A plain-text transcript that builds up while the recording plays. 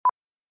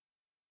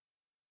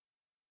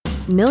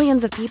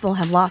Millions of people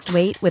have lost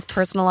weight with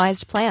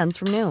personalized plans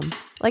from Noom.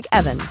 Like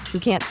Evan, who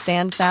can't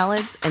stand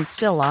salads and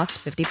still lost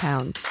 50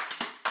 pounds.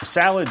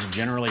 Salads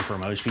generally for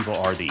most people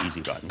are the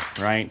easy button,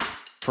 right?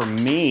 For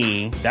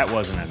me, that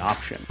wasn't an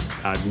option.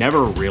 I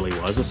never really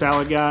was a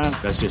salad guy.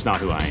 That's just not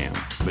who I am.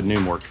 But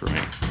Noom worked for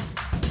me.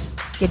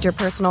 Get your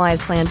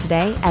personalized plan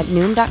today at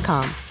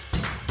Noom.com.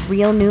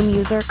 Real Noom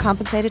user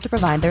compensated to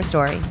provide their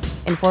story.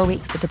 In 4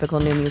 weeks, the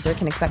typical Noom user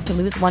can expect to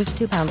lose 1 to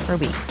 2 pounds per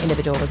week.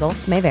 Individual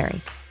results may vary.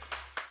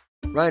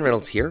 Ryan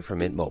Reynolds here from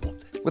Mint Mobile.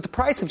 With the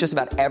price of just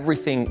about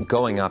everything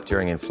going up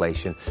during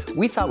inflation,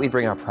 we thought we'd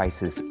bring our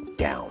prices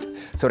down.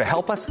 So to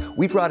help us,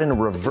 we brought in a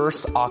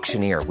reverse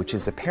auctioneer, which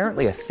is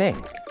apparently a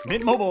thing.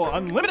 Mint Mobile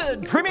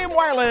Unlimited Premium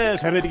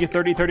Wireless. How to get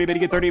 30, 30, bit to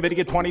get 30, bit to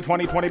get 20,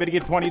 20, 20, bit to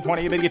get 20,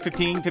 20, bit to get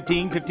 15,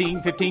 15,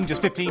 15, 15,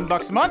 just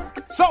 $15 a month?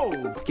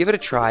 Sold! Give it a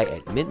try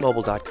at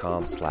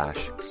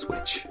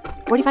mintmobile.com/switch.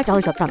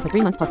 $45 up front for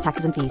 3 months plus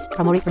taxes and fees.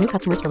 Promo rate for new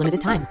customers for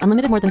limited time.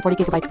 Unlimited more than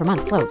 40 gigabytes per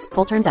month. Slows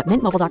full terms at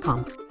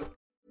mintmobile.com.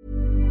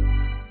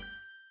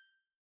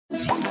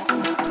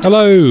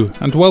 Hello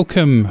and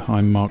welcome.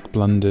 I'm Mark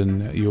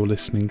Blunden. You're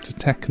listening to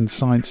Tech and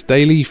Science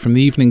Daily from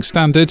the Evening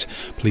Standard.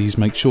 Please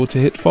make sure to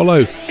hit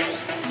follow.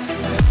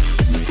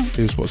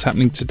 Here's what's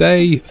happening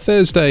today,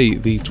 Thursday,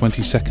 the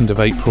 22nd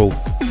of April.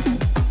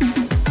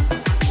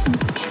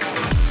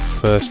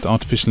 First,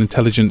 artificial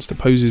intelligence that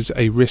poses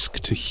a risk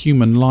to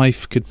human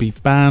life could be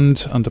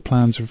banned under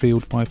plans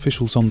revealed by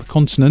officials on the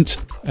continent.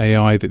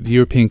 AI that the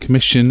European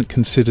Commission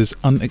considers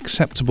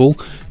unacceptable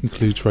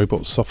includes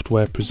robot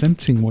software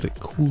presenting what it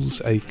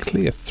calls a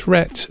clear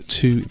threat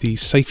to the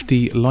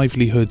safety,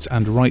 livelihoods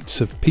and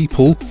rights of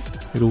people.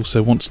 It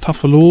also wants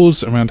tougher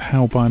laws around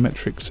how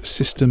biometrics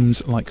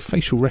systems like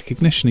facial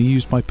recognition are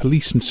used by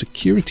police and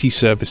security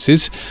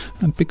services,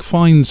 and big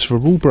fines for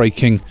rule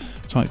breaking.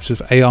 Types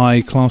of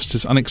AI classed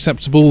as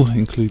unacceptable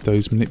include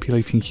those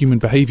manipulating human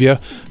behaviour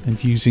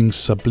and using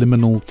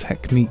subliminal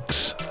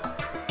techniques.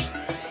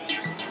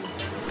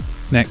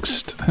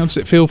 Next, how does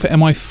it feel for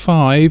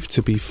MI5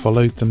 to be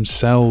followed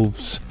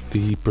themselves?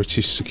 The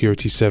British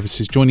Security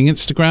Service is joining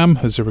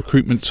Instagram as a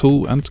recruitment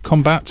tool and to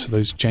combat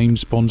those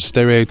James Bond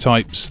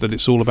stereotypes that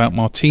it's all about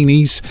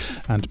martinis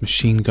and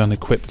machine gun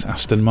equipped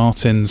Aston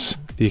Martins.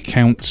 The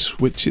account,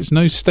 which is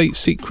no state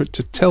secret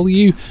to tell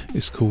you,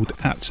 is called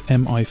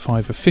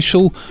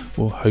 @MI5Official,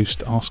 will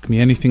host Ask Me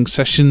Anything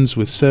sessions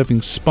with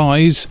serving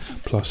spies,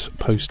 plus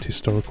post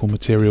historical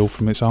material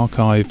from its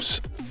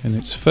archives. In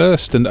its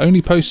first and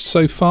only post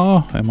so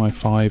far,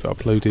 MI5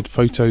 uploaded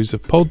photos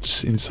of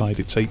pods inside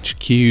its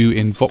HQ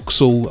in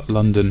Vauxhall,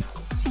 London.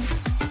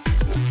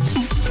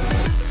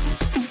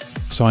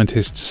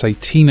 Scientists say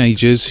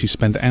teenagers who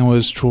spend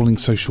hours trawling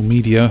social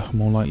media are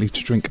more likely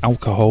to drink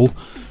alcohol.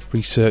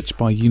 Research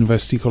by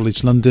University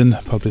College London,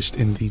 published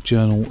in the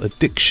journal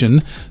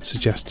Addiction,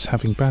 suggests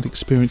having bad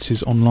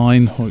experiences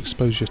online or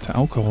exposure to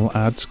alcohol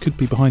ads could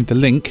be behind the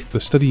link.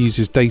 The study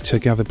uses data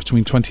gathered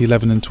between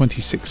 2011 and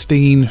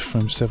 2016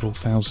 from several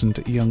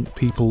thousand young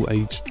people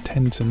aged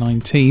 10 to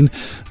 19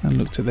 and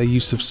looked at their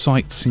use of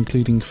sites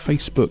including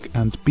Facebook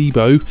and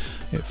Bebo.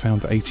 It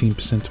found that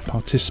 18% of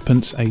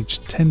participants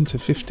aged 10 to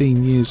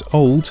 15 years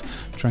old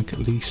drank at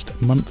least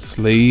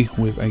monthly,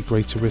 with a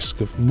greater risk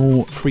of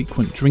more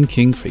frequent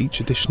drinking for each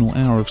additional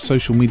hour of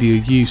social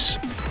media use.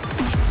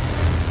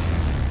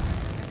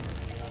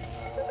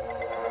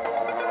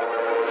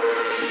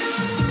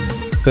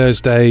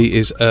 Thursday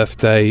is Earth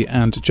Day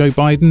and Joe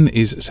Biden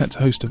is set to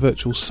host a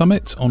virtual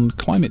summit on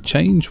climate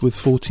change with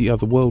 40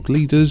 other world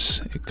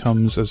leaders. It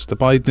comes as the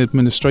Biden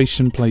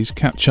administration plays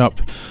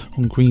catch-up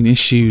on green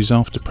issues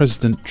after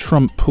President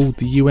Trump pulled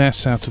the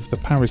US out of the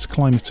Paris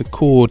Climate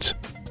Accord.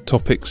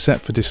 Topics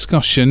set for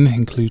discussion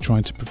include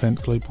trying to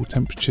prevent global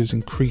temperatures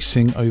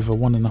increasing over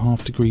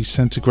 1.5 degrees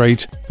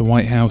centigrade. The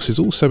White House is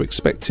also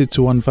expected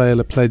to unveil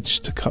a pledge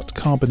to cut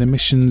carbon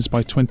emissions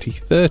by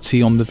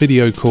 2030 on the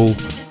video call.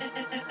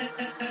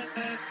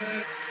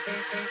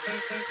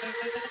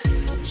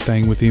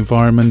 Staying with the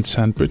environment,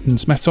 and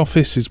Britain's Met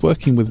Office is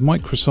working with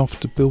Microsoft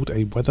to build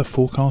a weather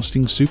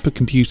forecasting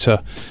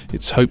supercomputer.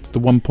 It's hoped the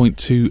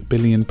 £1.2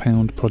 billion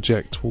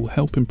project will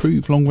help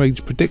improve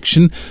long-range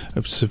prediction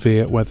of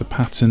severe weather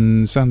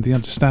patterns and the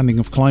understanding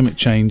of climate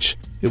change.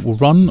 It will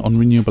run on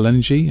renewable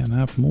energy and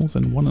have more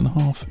than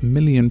 1.5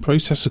 million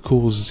processor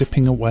cores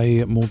zipping away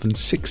at more than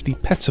 60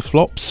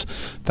 petaflops.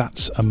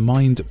 That's a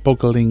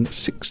mind-boggling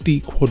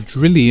 60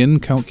 quadrillion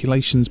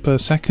calculations per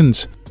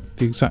second.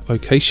 The exact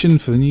location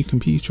for the new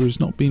computer has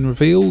not been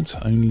revealed,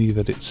 only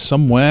that it's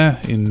somewhere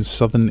in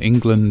southern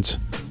England.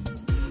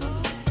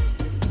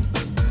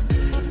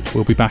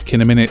 We'll be back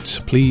in a minute.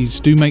 Please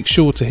do make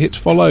sure to hit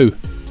follow.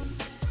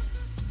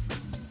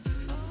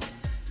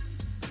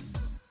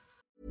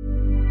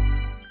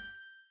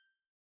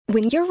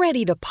 When you're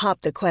ready to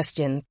pop the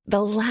question,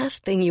 the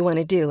last thing you want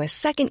to do is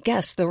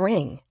second-guess the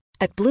ring.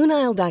 At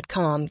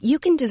BlueNile.com, you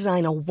can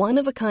design a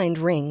one-of-a-kind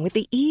ring with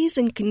the ease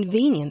and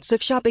convenience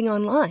of shopping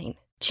online.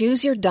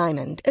 Choose your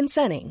diamond and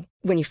setting.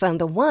 When you find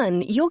the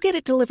one, you'll get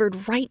it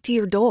delivered right to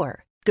your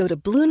door. Go to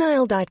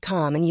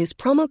BlueNile.com and use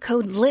promo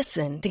code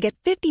LISTEN to get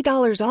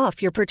 $50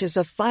 off your purchase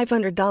of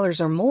 $500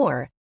 or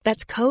more.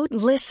 That's code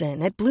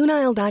LISTEN at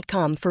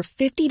BlueNile.com for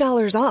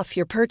 $50 off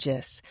your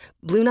purchase.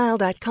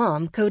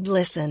 BlueNile.com, code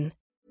LISTEN.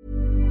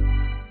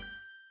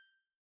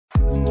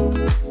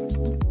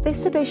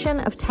 This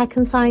edition of Tech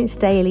and Science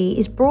Daily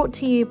is brought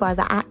to you by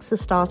the AXA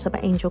Startup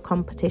Angel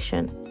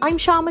Competition. I'm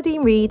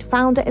Sharmadean Reid,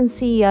 founder and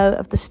CEO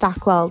of the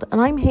Stack World,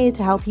 and I'm here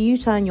to help you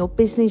turn your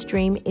business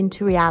dream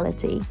into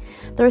reality.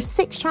 There are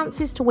 6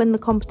 chances to win the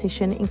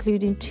competition,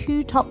 including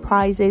 2 top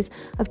prizes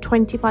of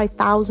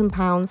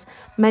 £25,000,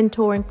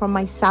 mentoring from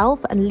myself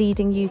and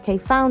leading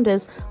UK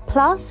founders,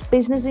 plus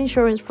business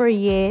insurance for a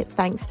year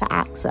thanks to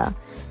AXA.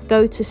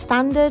 Go to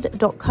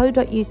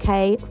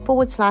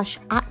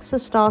standard.co.uk/AXA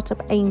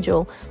Startup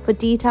Angel for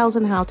details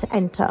on how to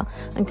enter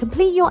and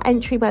complete your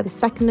entry by the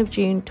 2nd of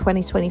June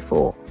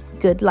 2024.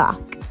 Good luck.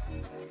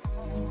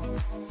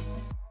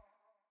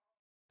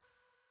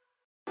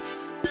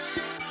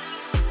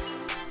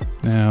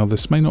 Now,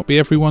 this may not be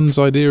everyone's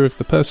idea of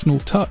the personal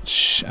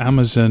touch.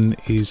 Amazon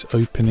is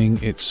opening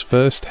its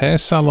first hair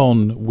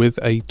salon with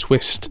a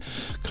twist.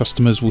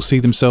 Customers will see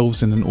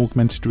themselves in an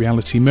augmented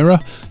reality mirror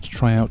to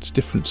try out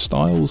different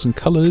styles and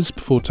colours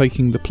before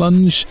taking the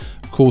plunge.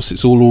 Of course,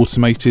 it's all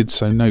automated,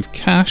 so no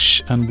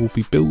cash, and will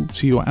be billed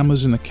to your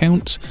Amazon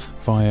account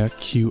via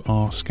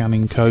QR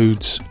scanning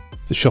codes.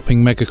 The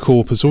shopping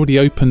megacorp has already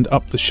opened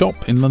up the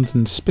shop in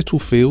London's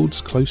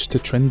Spitalfields, close to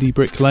trendy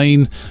Brick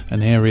Lane,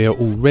 an area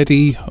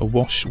already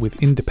awash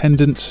with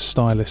independent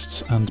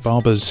stylists and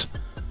barbers.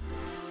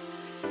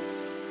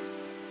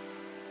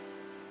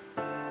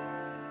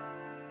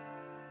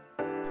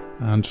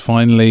 And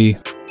finally,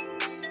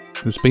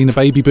 there's been a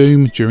baby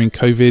boom during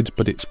COVID,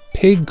 but it's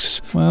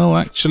pigs. Well,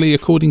 actually,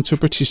 according to a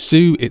British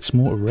zoo, it's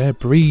more a rare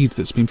breed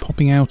that's been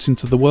popping out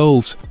into the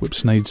world.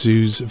 Whipsnade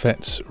Zoo's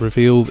vets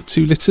reveal that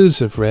 2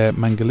 litters of rare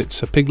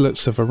Mangalitsa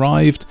piglets have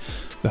arrived.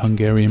 The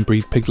Hungarian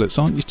breed piglets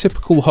aren't your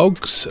typical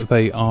hogs.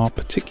 They are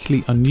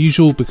particularly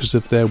unusual because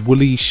of their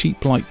woolly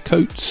sheep-like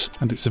coats,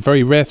 and it's a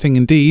very rare thing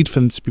indeed for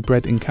them to be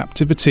bred in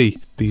captivity.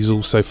 These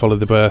also follow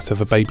the birth of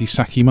a baby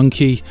Saki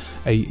monkey,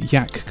 a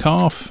yak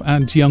calf,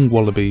 and young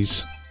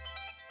wallabies.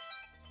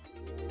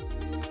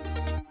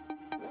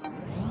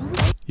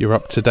 You're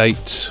up to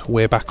date.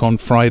 We're back on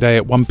Friday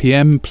at 1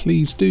 p.m.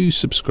 Please do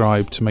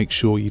subscribe to make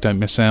sure you don't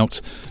miss out.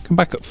 Come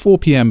back at 4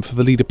 p.m. for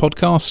the Leader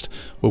podcast,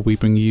 where we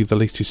bring you the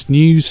latest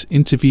news,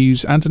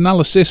 interviews and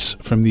analysis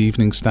from the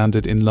Evening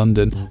Standard in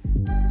London.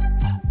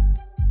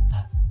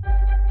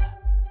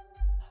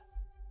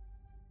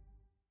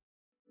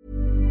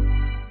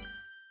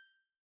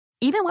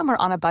 Even when we're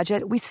on a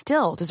budget, we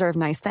still deserve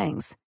nice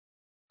things.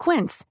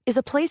 Quince is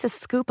a place to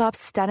scoop up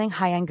stunning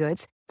high-end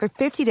goods for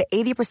 50 to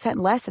 80%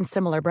 less than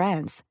similar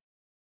brands.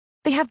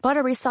 They have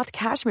buttery soft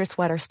cashmere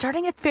sweaters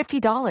starting at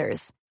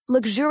 $50,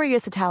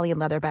 luxurious Italian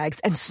leather bags,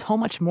 and so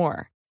much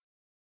more.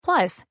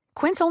 Plus,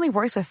 Quince only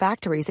works with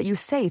factories that use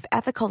safe,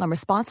 ethical, and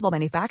responsible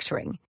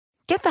manufacturing.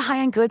 Get the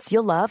high-end goods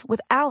you'll love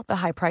without the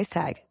high price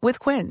tag with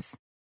Quince.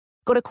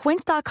 Go to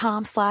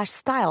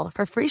quince.com/style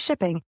for free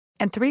shipping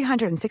and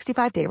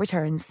 365-day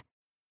returns.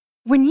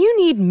 When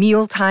you need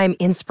mealtime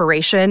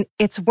inspiration,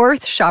 it's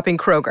worth shopping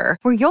Kroger,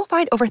 where you'll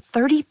find over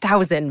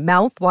 30,000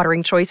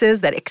 mouth-watering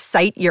choices that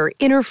excite your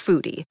inner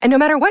foodie. And no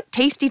matter what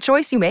tasty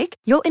choice you make,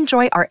 you'll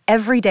enjoy our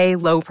everyday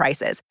low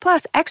prices,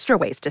 plus extra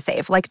ways to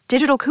save, like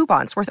digital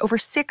coupons worth over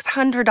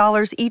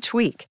 $600 each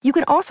week. You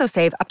can also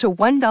save up to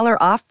 $1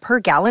 off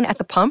per gallon at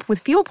the pump with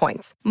fuel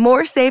points.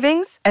 More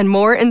savings and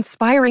more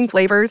inspiring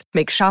flavors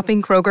make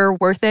shopping Kroger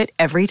worth it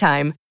every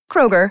time.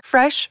 Kroger,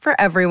 fresh for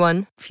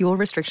everyone. Fuel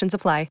restrictions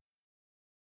apply.